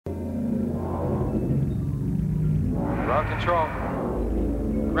Ground control.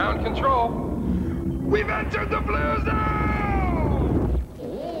 Ground control. We've entered the blue zone!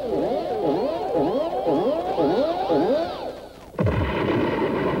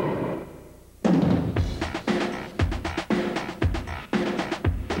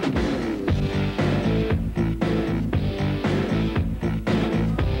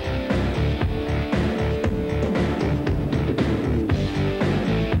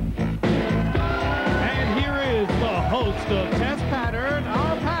 Of Test Pattern,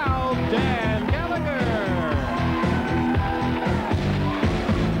 our pal, Dan Gallagher.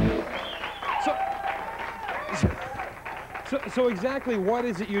 So exactly what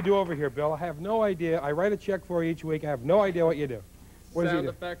is it you do over here, Bill? I have no idea. I write a check for you each week. I have no idea what you do. What Sound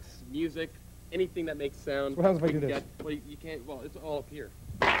effects, music, anything that makes sound. So what happens if I do this? Well, you can't, well, it's all up here.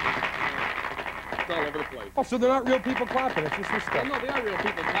 It's all over the place. Oh, so they're not real people clapping. It's just this stuff. Well, no, they are real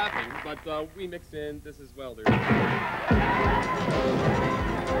people clapping, but we mix in this as well. There's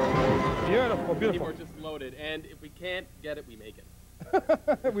beautiful, beautiful. We're just loaded, and if we can't get it, we make it.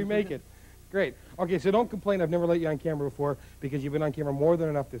 We make it. Great. Okay, so don't complain. I've never let you on camera before because you've been on camera more than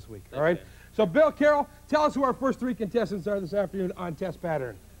enough this week. All right? So, Bill, Carol, tell us who our first three contestants are this afternoon on Test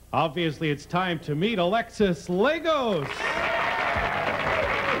Pattern. Obviously, it's time to meet Alexis Lagos.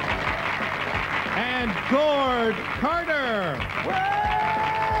 And Gord Carter. Well!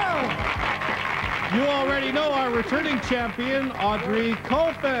 You already know our returning champion, Audrey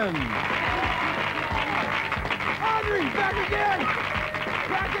Colfin. Audrey, back again!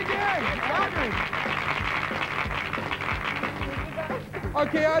 Back again! Audrey!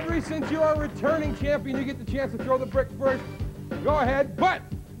 Okay, Audrey, since you are a returning champion, you get the chance to throw the brick first. Go ahead. But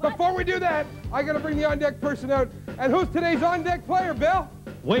before we do that, I got to bring the on-deck person out. And who's today's on-deck player, Bill?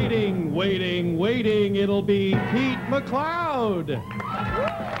 Waiting, waiting, waiting. It'll be Pete McLeod.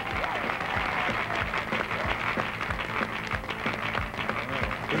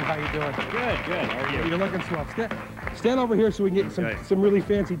 How you doing? Good, good. How are you? You're looking swell. Stand over here so we can get some really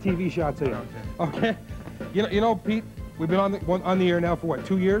fancy TV shots of you. Okay? You know, Pete, we've been on the air now for what,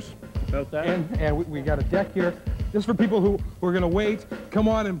 2 years? About that. And we got a deck here just for people who are going to wait, come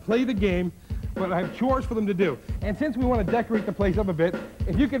on and play the game. But I have chores for them to do. And since we want to decorate the place up a bit,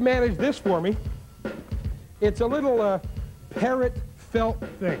 if you could manage this for me, it's a little parrot felt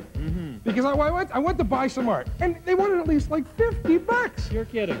thing. Mm-hmm. Because I went to buy some art, and they wanted at least like 50 bucks. You're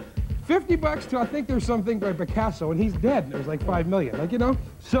kidding. 50 bucks to, I think there's something by Picasso, and he's dead, and it was like 5 million, like, you know?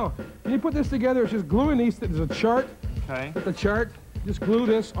 So, can you put this together? It's just gluing these, there's a chart. Okay. With the chart, just glue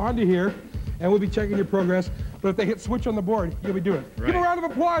this onto here, and we'll be checking your progress. But if they hit switch on the board, you'll be doing it. Right. Give a round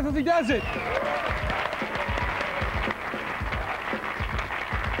of applause as he does it.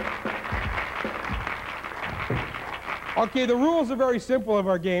 Okay, the rules are very simple of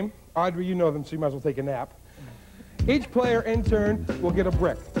our game. Audrey, you know them, so you might as well take a nap. Each player in turn will get a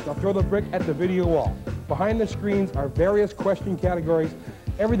brick. They'll throw the brick at the video wall. Behind the screens are various question categories,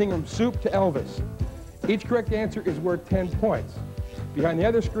 everything from soup to Elvis. Each correct answer is worth 10 points. Behind the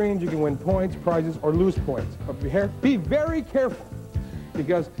other screens, you can win points, prizes, or lose points. But be very careful,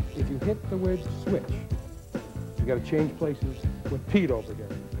 because if you hit the word switch, you got to change places with Pete over here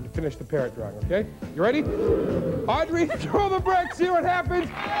and finish the parrot drawing, okay? You ready? Audrey, throw the brick, see what happens.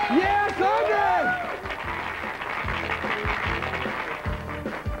 Yes, Audrey!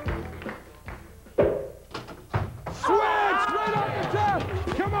 Switch! Right off the top!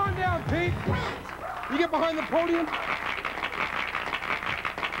 Come on down, Pete. You get behind the podium.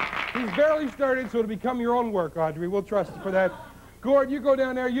 He's barely started, so it'll become your own work, Audrey. We'll trust you for that. Gord, you go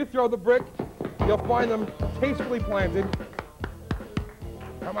down there, you throw the brick. You'll find them tastefully planted.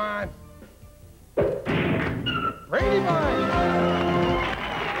 Come on. Brady Bunch!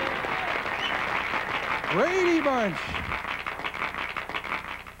 Brady Bunch!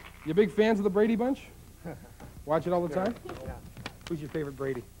 You big fans of the Brady Bunch? Watch it all the time? Yeah. Who's your favorite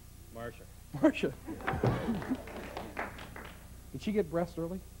Brady? Marcia. Marcia. Did she get breasts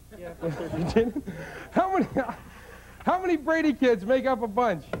early? Yeah. You did? How many Brady kids make up a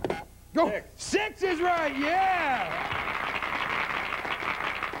bunch? Go. 6 is right, yeah!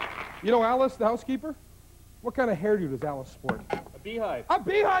 You know Alice, the housekeeper? What kind of hairdo does Alice sport? A beehive. A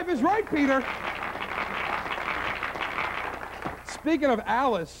beehive is right, Peter! Speaking of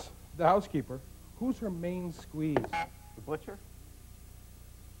Alice, the housekeeper, who's her main squeeze? The butcher?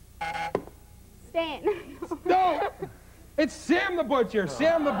 Stan. No! It's Sam the Butcher.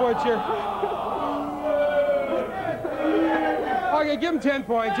 Sam the Butcher. Okay, give him 10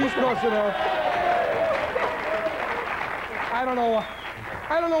 points. He's close enough. I don't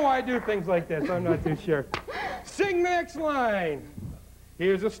know why I do things like this. I'm not too sure. Sing the next line.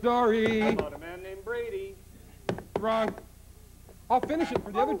 Here's a story about a man named Brady. Wrong. I'll finish it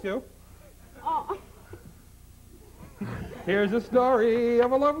for the other two. Oh. Here's a story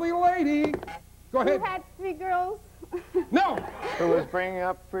of a lovely lady. Go Who ahead. had 3 girls? No! Who was bringing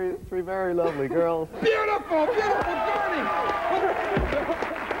up three very lovely girls. Beautiful, beautiful, Gordon!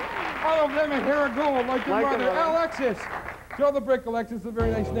 All of them in hair of gold like your Like mother. your mother. Alexis! Throw the brick, Alexis. It's a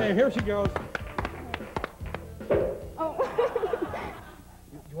very nice name. Here she goes. Oh.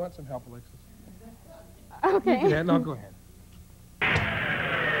 You want some help, Alexis? Okay. Yeah, no, go ahead.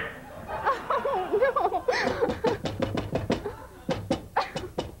 Oh,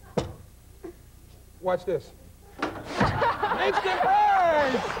 Watch this. Instant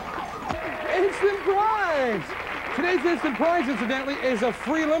prize! Instant prize! Today's instant prize, incidentally, is a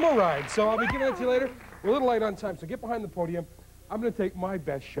free limo ride. So I'll be giving it to you later. We're a little light on time, so get behind the podium. I'm going to take my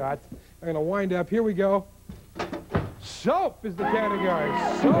best shot. I'm going to wind up. Here we go. Soap is the category.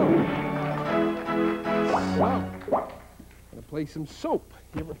 Soap. Soap. Going to play some soap.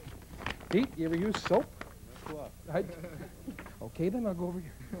 Pete, you ever use soap? Okay, then I'll go over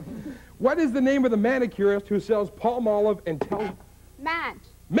here. What is the name of the manicurist who sells Palmolive and tells... Madge.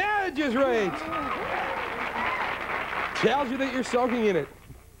 Madge is right! Tells you that you're soaking in it.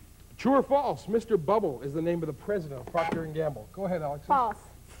 True or false? Mr. Bubble is the name of the president of Procter & Gamble. Go ahead, Alex. False.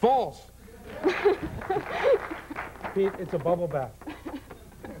 False. Pete, it's a bubble bath.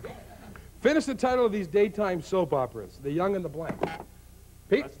 Finish the title of these daytime soap operas. The Young and the Blank.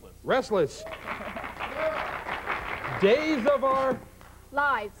 Pete? Restless. Days of Our...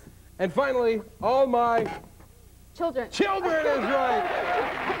 Lives. And finally, All My... Children. Children is right.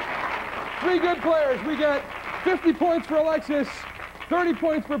 3 good players. We got 50 points for Alexis, 30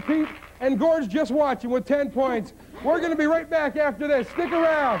 points for Pete, and Gord's just watching with 10 points. We're going to be right back after this. Stick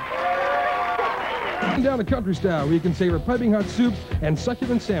around. Down to Country Style, where you can savor piping hot soups and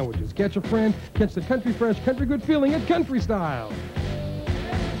succulent sandwiches. Catch a friend, catch the country fresh, country good feeling at Country Style.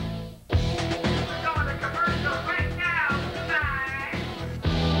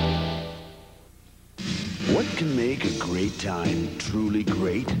 What can make a great time truly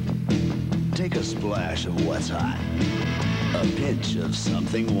great? Take a splash of what's hot, a pinch of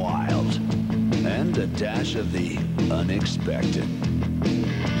something wild, and a dash of the unexpected.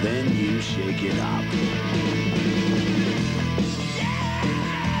 Then you shake it up.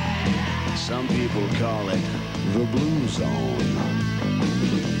 Some people call it the Blue Zone.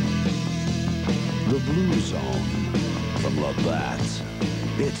 The Blue Zone from Labatt.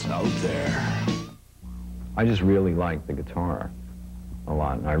 It's out there. I just really like the guitar a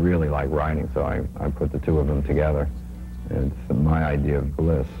lot, and I really like writing, so I put the two of them together. It's my idea of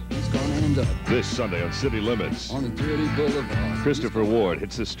bliss. It's gonna end up This Sunday on City Limits, on a dirty boulevard. Christopher Ward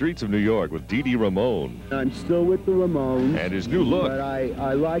hits the streets of New York with Dee Dee Ramone I'm still with the Ramones. and his new look. But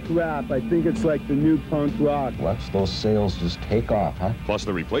I like rap. I think it's like the new punk rock. Let's those sales just take off, huh? Plus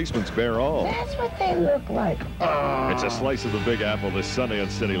the replacements bear all. That's what they look like. It's a slice of the Big Apple this Sunday on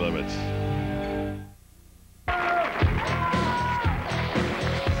City Limits.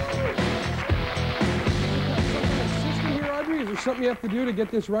 Is there something you have to do to get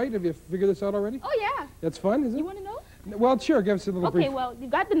this right? Have you figured this out already? Oh, yeah. That's fun, is it? You want to know? Well, sure. Give us a little Okay, brief. well,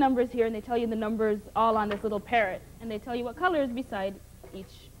 you've got the numbers here, and they tell you the numbers all on this little parrot, and they tell you what colors beside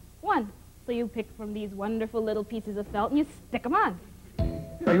each one. So you pick from these wonderful little pieces of felt, and you stick them on.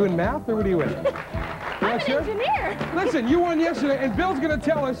 Are you in math, or what are you in? I'm an engineer. Listen, you won yesterday, and Bill's going to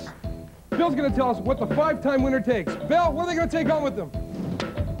tell us what the 5-time winner takes. Bill, what are they going to take home with them?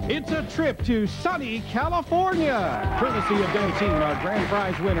 It's a trip to sunny California. Courtesy of Dantine, our grand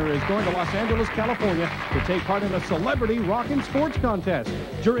prize winner is going to Los Angeles, California to take part in a celebrity rock and sports contest.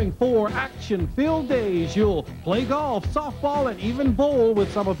 During 4 action-filled days, you'll play golf, softball, and even bowl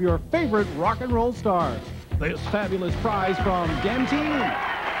with some of your favorite rock and roll stars. This fabulous prize from Dantine.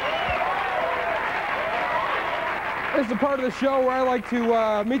 This is the part of the show where I like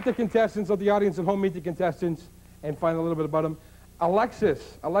to meet the contestants, let the audience at home meet the contestants, and find a little bit about them.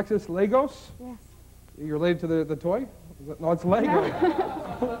 Alexis Lagos? Yes. You're related to the toy? No, it's Lego.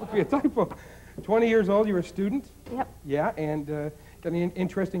 Must be a typo. 20 years old, you're a student? Yep. Yeah, and got any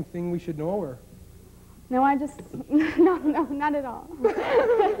interesting thing we should know, or? No, I just, no, not at all.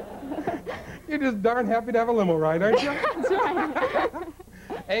 You're just darn happy to have a limo ride, aren't you? That's right.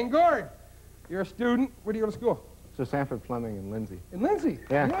 And Gord, you're a student. Where do you go to school? So Sanford Fleming and Lindsay. In Lindsay?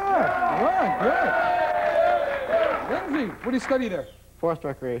 Yeah. All right, great. Lindsay, what do you study there? Forest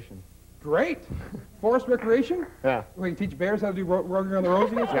Recreation. Great. Forest Recreation? Yeah. Where you teach bears how to do running around the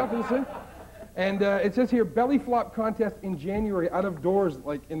rosy and stuff, is it? And it says here, belly flop contest in January, out of doors,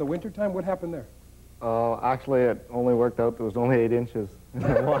 like in the wintertime. What happened there? Oh, actually, it only worked out. There was only 8 inches in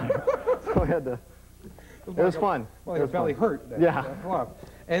the water. So we had to It was fun. Well, It your was belly fun. hurt. Then. Yeah. Come on.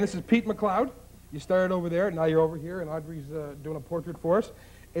 And this is Pete McLeod. You started over there, now you're over here, and Audrey's doing a portrait for us.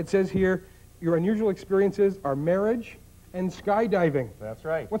 It says here, your unusual experiences are marriage and skydiving. That's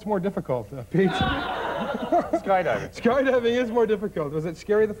right. What's more difficult, Pete? Skydiving. Skydiving is more difficult. Was it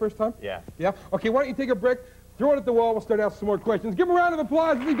scary the first time? Yeah. Yeah? Okay, why don't you take a break, throw it at the wall, we'll start out some more questions. Give him a round of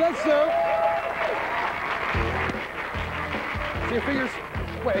applause as he does so. See your fingers.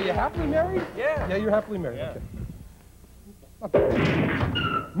 Wait, are you happily married? Yeah. Yeah, you're happily married. Yeah. Okay. Not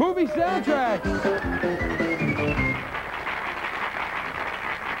bad. Movie soundtracks.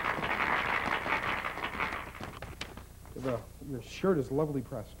 Your shirt is lovely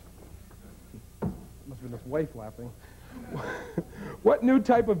pressed. Must have been his wife laughing. What new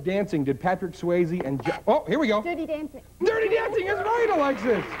type of dancing did Patrick Swayze and oh, here we go. Dirty Dancing. Dirty Dancing is right,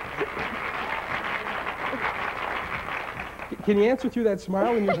 Alexis. Can you answer through that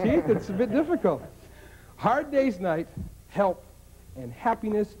smile in your teeth? It's a bit difficult. Hard Day's Night, Help, and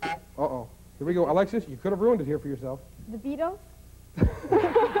Happiness. Uh-oh. Here we go. Alexis, you could have ruined it here for yourself. The Beatles.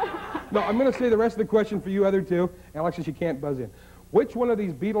 No, I'm going to say the rest of the question for you other two. And Alexis, you can't buzz in. Which one of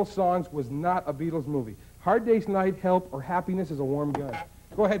these Beatles songs was not a Beatles movie? Hard Day's Night, Help, or Happiness is a Warm Gun?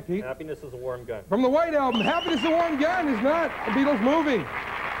 Go ahead, Pete. Happiness is a warm gun. From the White Album, Happiness is a Warm Gun is not a Beatles movie.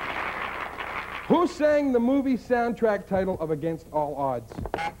 Who sang the movie soundtrack title of Against All Odds?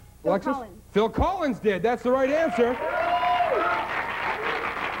 Phil Alexis? Collins. Phil Collins did. That's the right answer.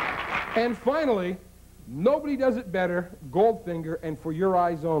 And finally, Nobody Does It Better, Goldfinger, and For Your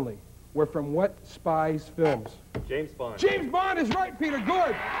Eyes Only were from what Spies films? James Bond. James Bond is right, Peter.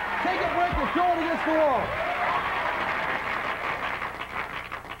 Good. Take a break and throw it against the wall.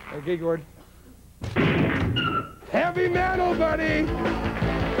 Okay, Gord. Heavy metal, buddy.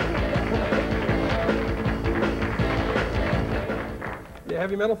 You a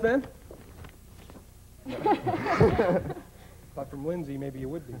heavy metal fan? Thought from Lindsay, maybe you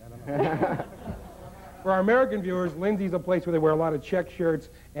would be. I don't know. For our American viewers, Lindsay's a place where they wear a lot of check shirts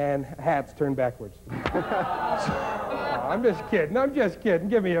and hats turned backwards. I'm just kidding. I'm just kidding.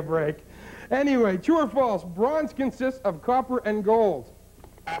 Give me a break. Anyway, true or false? Bronze consists of copper and gold.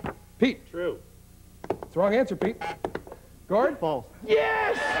 Pete. True. It's the wrong answer, Pete. Gord? False.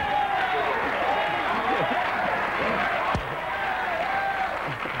 Yes!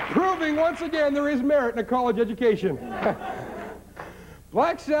 Proving once again there is merit in a college education.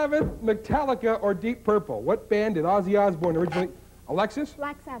 Black Sabbath, Metallica, or Deep Purple? What band did Ozzy Osbourne originally... Alexis?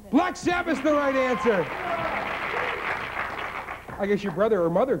 Black Sabbath. Black Sabbath's the right answer. I guess your brother or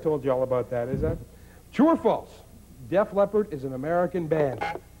mother told you all about that, is that? True or false? Def Leppard is an American band.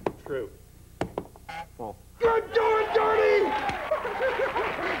 True. False. Good going, Jordy!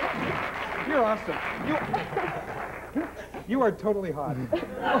 You're awesome. You are totally hot.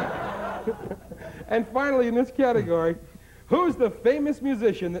 And finally, in this category, who's the famous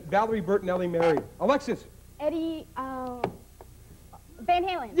musician that Valerie Bertinelli married? Alexis. Eddie, Van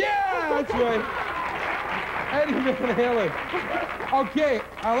Halen. Yeah, that's right. Eddie Van Halen. Okay,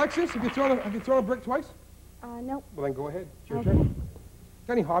 Alexis, have you thrown a brick twice? Nope. Well, then go ahead. It's your turn.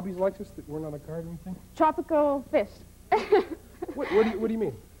 Got any hobbies, Alexis, that weren't on the card or anything? Tropical fish. What do you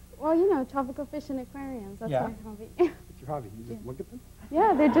mean? Well, you know, tropical fish in aquariums. That's Yeah. my hobby. What's your hobby? You just look at them?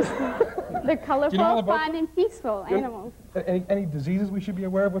 Yeah, they're colorful, all about fun, and peaceful animals. Any diseases we should be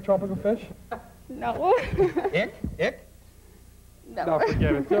aware of with tropical fish? No. Ick? Ick? No. No,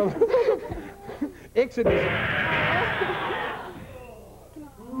 forget it. Ick's a disease.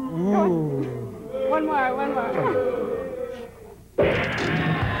 Ooh. One more.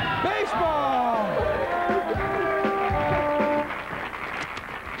 Baseball!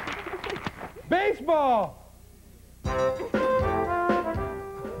 Baseball!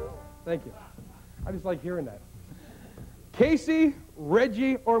 Thank you. I just like hearing that. Casey,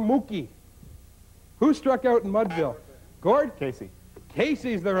 Reggie, or Mookie? Who struck out in Mudville? Gord? Casey.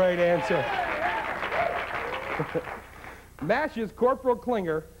 Casey's the right answer. MASH's Corporal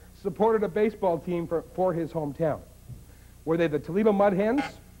Klinger supported a baseball team for his hometown. Were they the Toledo Mud Hens?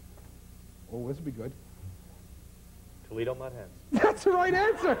 Oh, this would be good. Toledo Mud Hens. That's the right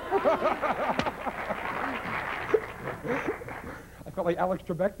answer. I felt like Alex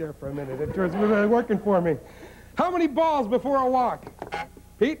Trebek there for a minute. It was really working for me. How many balls before a walk?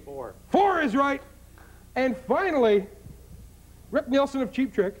 Pete? 4. 4 is right. And finally, Rick Nielsen of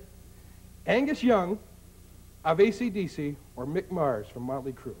Cheap Trick, Angus Young of AC/DC, or Mick Mars from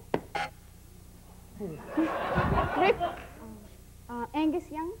Motley Crue? Rick, Angus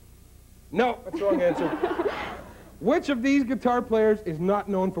Young? No, that's the wrong answer. Which of these guitar players is not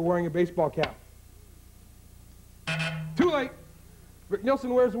known for wearing a baseball cap? Too late. Rick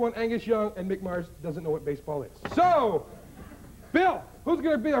Nielsen wears one, Angus Young, and Mick Mars doesn't know what baseball is. So, Bill, who's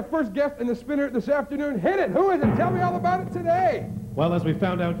going to be our first guest in the spinner this afternoon? Hit it. Who is it? Tell me all about it today. Well, as we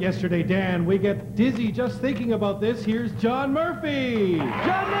found out yesterday, Dan, we get dizzy just thinking about this. Here's John Murphy.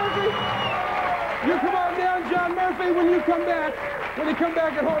 John Murphy, you come on down, John Murphy. When you come back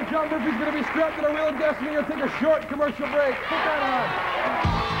at home, John Murphy's going to be strapped to the Wheel of Destiny. He'll take a short commercial break. Put that on.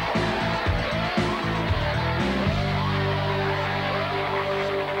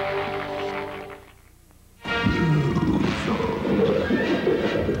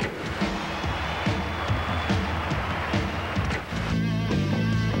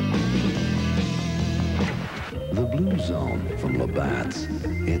 The Blue Zone from Labatt's.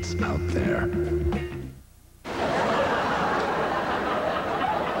 It's out there.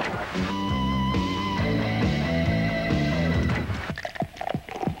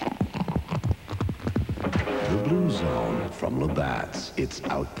 The Blue Zone from Labatt's. It's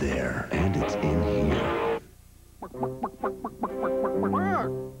out there, and it's in here.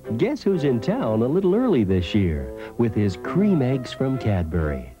 Guess who's in town a little early this year with his cream eggs from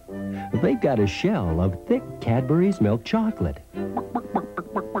Cadbury? They've got a shell of thick Cadbury's milk chocolate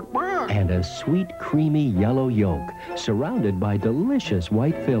and a sweet, creamy yellow yolk surrounded by delicious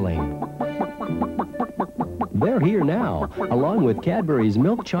white filling. They're here now, along with Cadbury's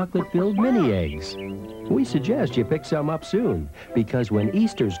milk chocolate-filled mini eggs. We suggest you pick some up soon, because when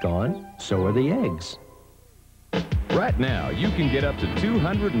Easter's gone, so are the eggs. Right now, you can get up to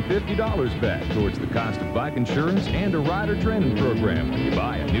 $250 back towards the cost of bike insurance and a rider training program when you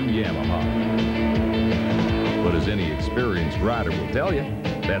buy a new Yamaha. But as any experienced rider will tell you,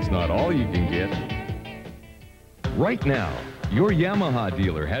 that's not all you can get. Right now, your Yamaha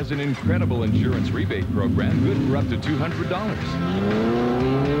dealer has an incredible insurance rebate program good for up to $200.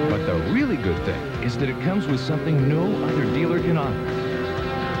 But the really good thing is that it comes with something no other dealer can offer.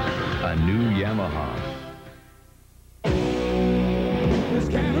 A new Yamaha. This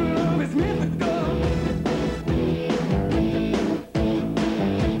kind of love is mythical.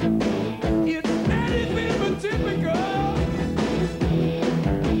 It's anything but typical.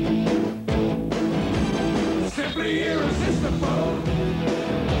 Simply irresistible.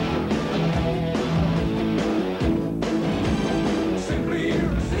 Simply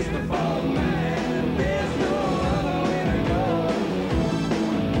irresistible, man. There's no other way to go.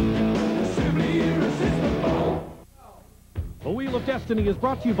 Simply irresistible. The Wheel of Destiny is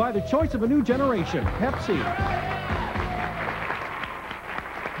brought to you by the choice of a new generation, Pepsi.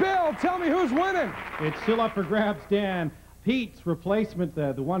 Bill, tell me who's winning. It's still up for grabs, Dan. Pete's replacement,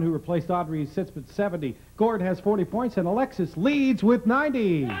 the one who replaced Audrey, sits at 70. Gord has 40 points, and Alexis leads with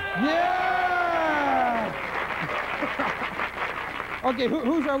 90. Yeah! Okay,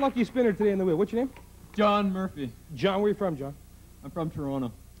 who's our lucky spinner today in the wheel? What's your name? John Murphy. John, where are you from, John? I'm from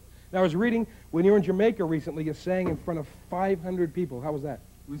Toronto. Now, I was reading, when you were in Jamaica recently, you sang in front of 500 people. How was that?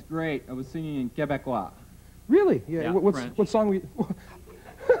 It was great. I was singing in Quebecois. Really? Yeah. French. What song were you...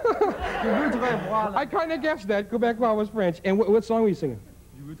 I kind of guessed that. Quebecois was French. And what song were you singing?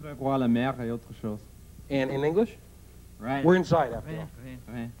 Je voudrais voir la mer et autre chose. And in English? Right. We're inside after all.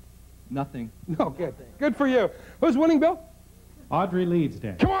 Nothing. No, good. Good for you. Who's winning, Bill? Audrey leads,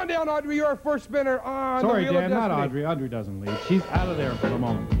 Dan. Come on down, Audrey. You're our first spinner on Sorry, the Wheel Dan, of not Destiny. Audrey. Audrey doesn't lead. She's out of there for the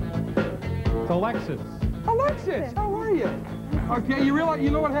moment. It's Alexis. Alexis, how are you? Okay, you realize, you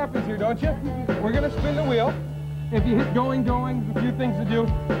know what happens here, don't you? We're going to spin the wheel. If you hit going, there's a few things to do.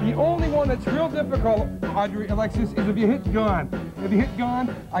 The only one that's real difficult, Audrey, Alexis, is if you hit gone. If you hit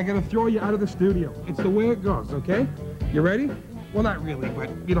gone, I got to throw you out of the studio. It's the way it goes, okay? You ready? Well, not really, but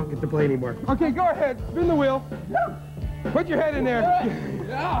you don't get to play anymore. Okay, go ahead. Spin the wheel. Put your head in there.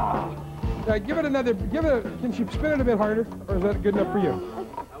 Give it another, can you spin it a bit harder? Or is that good enough for you?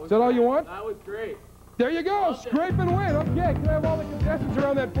 Is that all you want? That was great. There you go. Scrape and win. Okay, can I have all the contestants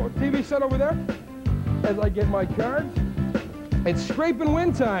around that TV set over there? As I get my cards. It's scrape and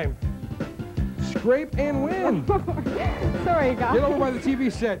win time. Scrape and win. Sorry, guys. Get over by the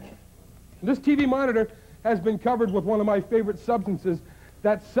TV set. This TV monitor has been covered with one of my favorite substances,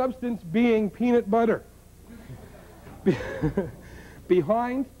 that substance being peanut butter.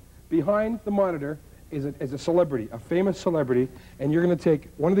 Behind the monitor is a celebrity, a famous celebrity, and you're going to take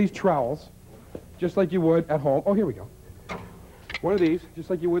one of these trowels, just like you would at home. Oh, here we go. One of these,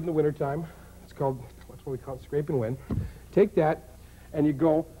 just like you would in the wintertime. It's called, that's what we call it, scrape and win. Take that, and you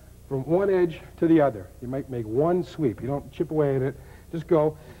go from one edge to the other. You might make one sweep. You don't chip away at it. Just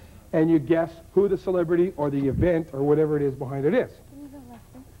go, and you guess who the celebrity or the event or whatever it is behind it is.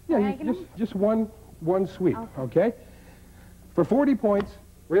 Yeah, just one sweep, okay? For 40 points,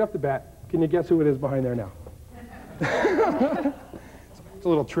 right off the bat, can you guess who it is behind there now? It's a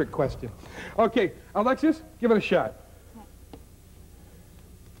little trick question. Okay, Alexis, give it a shot.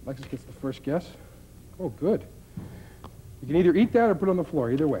 Alexis gets the first guess. Oh, good. You can either eat that or put it on the floor,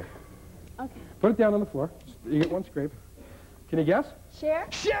 either way. Okay. Put it down on the floor. You get one scrape. Can you guess? Cher?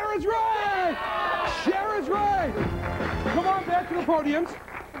 Cher is right! Cher is right! Come on back to the podiums.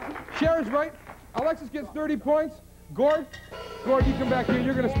 Cher is right. Alexis gets 30 points. Gord, you come back here.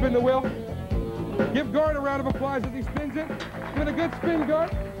 You're going to spin the wheel. Give Gord a round of applause as he spins it. Give it a good spin, Gord.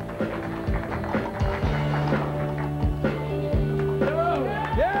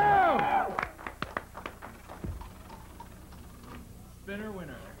 Yeah! Spinner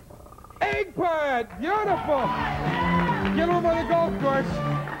winner. Egg pot! Beautiful! Get over by the golf course.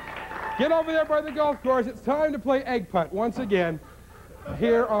 Get over there by the golf course. It's time to play egg putt once again.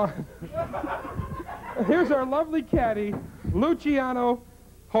 Here on... Here's our lovely caddy, Luciano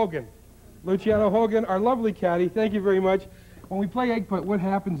Hogan. Luciano Hogan, our lovely caddy. Thank you very much. When we play egg putt, what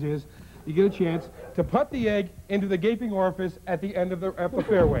happens is you get a chance to putt the egg into the gaping orifice at the end of the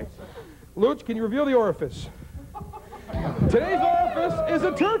fairway. Luch, can you reveal the orifice? Today's orifice is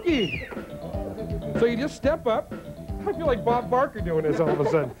a turkey. So you just step up. I feel like Bob Barker doing this all of a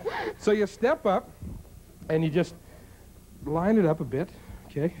sudden. So you step up and you just line it up a bit.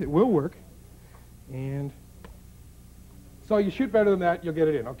 Okay, it will work. And so you shoot better than that, you'll get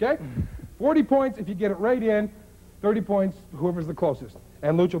it in, okay? 40 points if you get it right in, 30 points, whoever's the closest.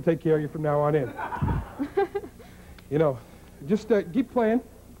 And Luch will take care of you from now on in. You know, just keep playing.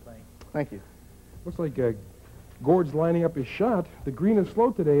 Thank you. Looks like Gord's lining up his shot. The green is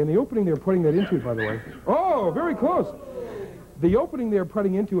slow today, and the opening they're putting that into, by the way. Oh, very close. The opening they're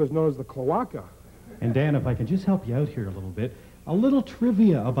putting into is known as the cloaca. And Dan, if I can just help you out here a little bit, a little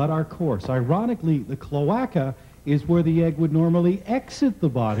trivia about our course. Ironically, the cloaca is where the egg would normally exit the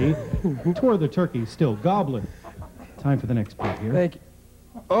body, to where the turkey is still gobbling. Time for the next part here. Thank you.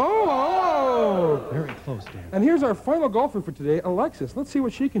 Oh! Very close, Dan. And here's our final golfer for today, Alexis. Let's see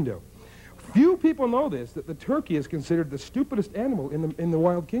what she can do. Few people know this, that the turkey is considered the stupidest animal in the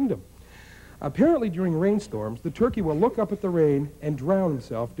wild kingdom. Apparently, during rainstorms, the turkey will look up at the rain and drown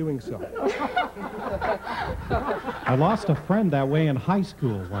himself doing so. I lost a friend that way in high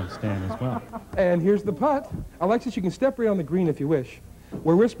school once, Dan, as well. And here's the putt. Alexis, you can step right on the green if you wish.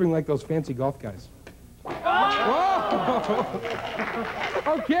 We're whispering like those fancy golf guys. Whoa!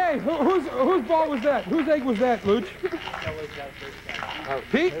 Okay, whose ball was that? Whose egg was that, Luch?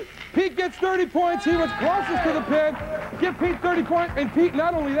 Pete gets 30 points. He was closest to the pin. Give Pete 30 points. And Pete,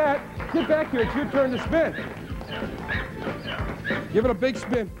 not only that, get back here. It's your turn to spin. Give it a big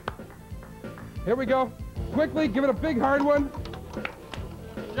spin. Here we go. Quickly, give it a big hard one.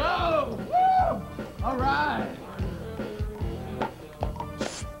 Go! Woo! All right.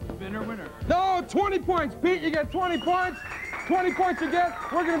 Spinner winner. No, 20 points. Pete, you get 20 points. 20 points you get.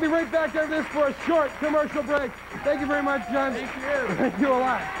 We're going to be right back after this for a short commercial break. Thank you very much, John. Thank you. Thank you a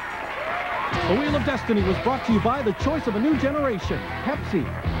lot. The Wheel of Destiny was brought to you by the choice of a new generation, Pepsi.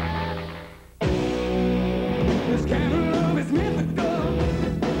 This kind of love is mythical.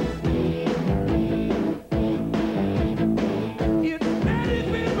 It's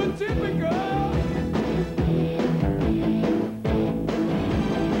anything but typical.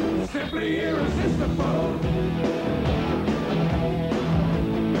 Simply irresistible.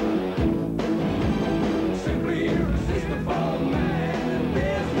 Simply irresistible, man.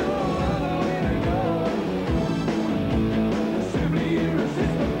 There's no other way to go. Simply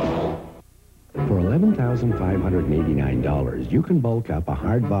irresistible. For $11,589, you can bulk up a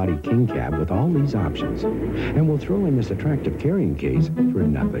hard-body king cab with all these options. And we'll throw in this attractive carrying case for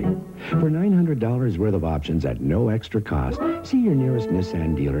nothing. For $900 worth of options at no extra cost, see your nearest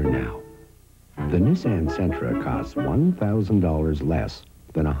Nissan dealer now. The Nissan Sentra costs $1,000 less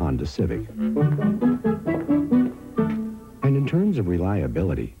than a Honda Civic. And in terms of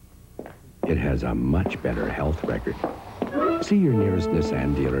reliability, it has a much better health record. See your nearest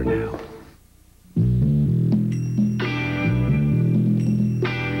Nissan dealer now.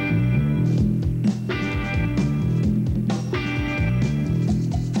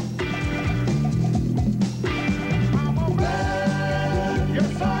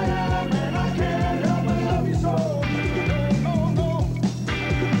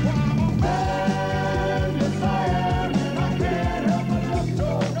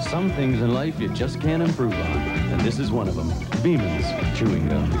 Some things in life you just can't improve on, and this is one of them. Beeman's Chewing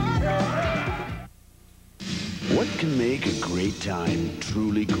Gum. What can make a great time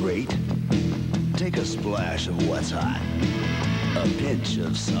truly great? Take a splash of what's hot, a pinch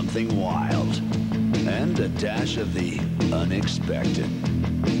of something wild, and a dash of the unexpected.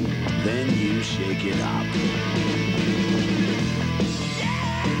 Then you shake it up. Yeah!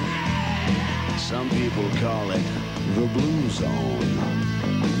 Some people call it the Blue Zone.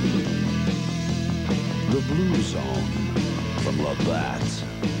 The Blue Zone from Labatt.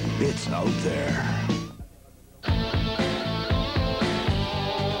 It's out there.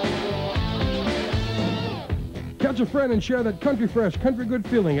 Catch a friend and share that country fresh, country good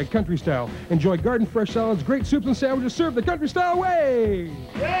feeling at Country Style. Enjoy garden fresh salads, great soups and sandwiches served the Country Style way.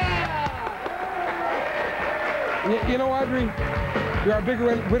 Yeah! You know, Audrey, you're our bigger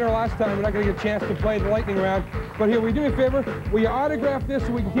winner last time. We're not going to get a chance to play the lightning round. But here, will you do me a favor? Will you autograph this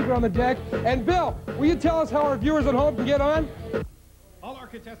so we can keep it on the deck? And Bill, will you tell us how our viewers at home can get on? All our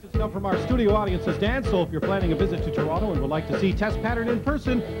contestants come from our studio audiences, Dan, so if you're planning a visit to Toronto and would like to see Test Pattern in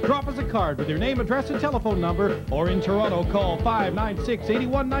person, drop us a card with your name, address, and telephone number, or in Toronto, call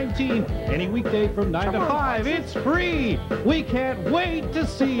 596-8119. Any weekday from 9 to 5. It's free. We can't wait to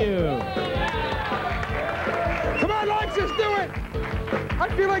see you. Come on, Alexis, do it! I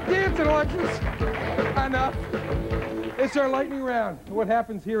feel like dancing, Alexis. Enough. It's our lightning round. What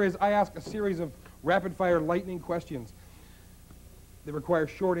happens here is I ask a series of rapid-fire lightning questions. They require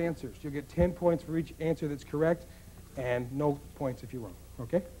short answers. You'll get 10 points for each answer that's correct, and no points if you're wrong,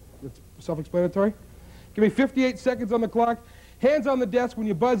 okay? It's self-explanatory. Give me 58 seconds on the clock. Hands on the desk. When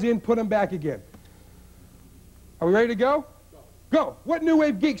you buzz in, put them back again. Are we ready to go? Go. What new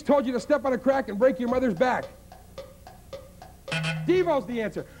wave geeks told you to step on a crack and break your mother's back? Devo's the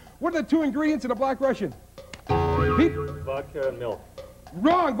answer. What are the 2 ingredients in a Black Russian? Pete? Vodka and milk.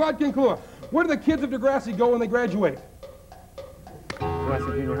 Wrong. Vodka and Kahlua. Where do the kids of Degrassi go when they graduate?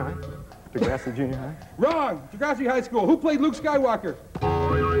 Degrassi Junior High? Degrassi Junior High? Wrong. Degrassi High School. Who played Luke Skywalker?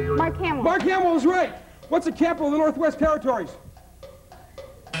 Mark Hamill. Mark Hamill is right. What's the capital of the Northwest Territories?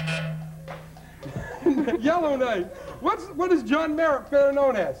 Yellowknife. What is John Merritt better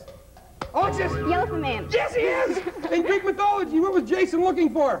known as? Alexis? Elephant Man. Yes, he is! In Greek mythology, what was Jason looking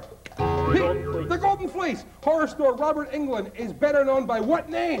for? The Golden Fleece. Horror star Robert Englund is better known by what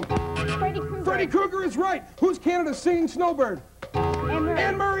name? Freddy Krueger. Freddy Krueger is right. Who's Canada's singing snowbird? Anne Murray.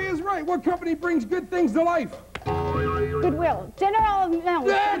 Anne Murray is right. What company brings good things to life? Goodwill. General Mills.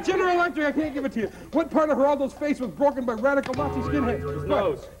 Yeah, General Electric. I can't give it to you. What part of Geraldo's face was broken by radical Nazi skinheads? His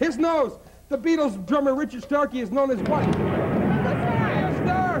nose. His nose. The Beatles drummer Richard Starkey is known as what?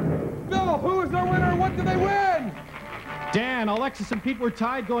 Star. Bill, who is our winner? What do they win? Dan, Alexis, and Pete were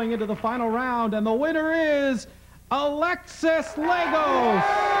tied going into the final round, and the winner is Alexis Lagos.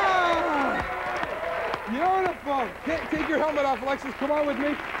 Beautiful. Take your helmet off, Alexis. Come on with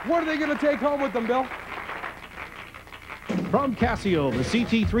me. What are they going to take home with them, Bill? From Casio, the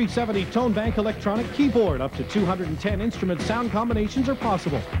CT370 Tone Bank electronic keyboard. Up to 210 instrument sound combinations are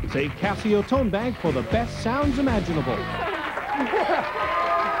possible. Save Casio Tone Bank for the best sounds imaginable.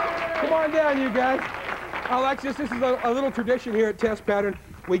 Come on down, you guys. Alexis, this is a little tradition here at Test Pattern.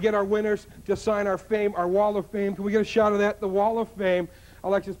 We get our winners to sign our fame, our Wall of Fame. Can we get a shot of that? The Wall of Fame.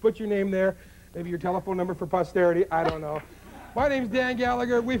 Alexis, put your name there. Maybe your telephone number for posterity. I don't know. My name's Dan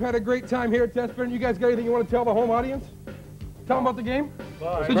Gallagher. We've had a great time here at Test Pattern. You guys got anything you want to tell the home audience? Tell them about the game?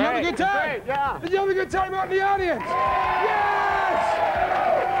 Bye. Did you have a good time? Great, yeah. Did you have a good time out in the audience? Yes!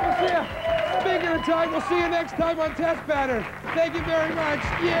 We'll see you. Speaking of time, we'll see you next time on Test Pattern. Thank you very much.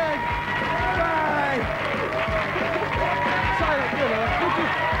 Yeah. Bye. Silent dinner.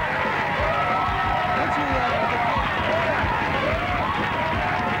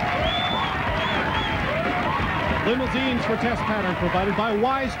 Limousines for Test Pattern provided by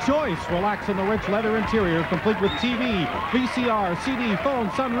Wise Choice. Relax in the rich leather interior, complete with TV, VCR, CD, phone,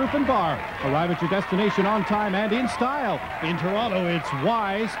 sunroof, and bar. Arrive at your destination on time and in style. In Toronto, it's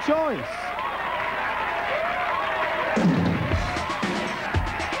Wise Choice.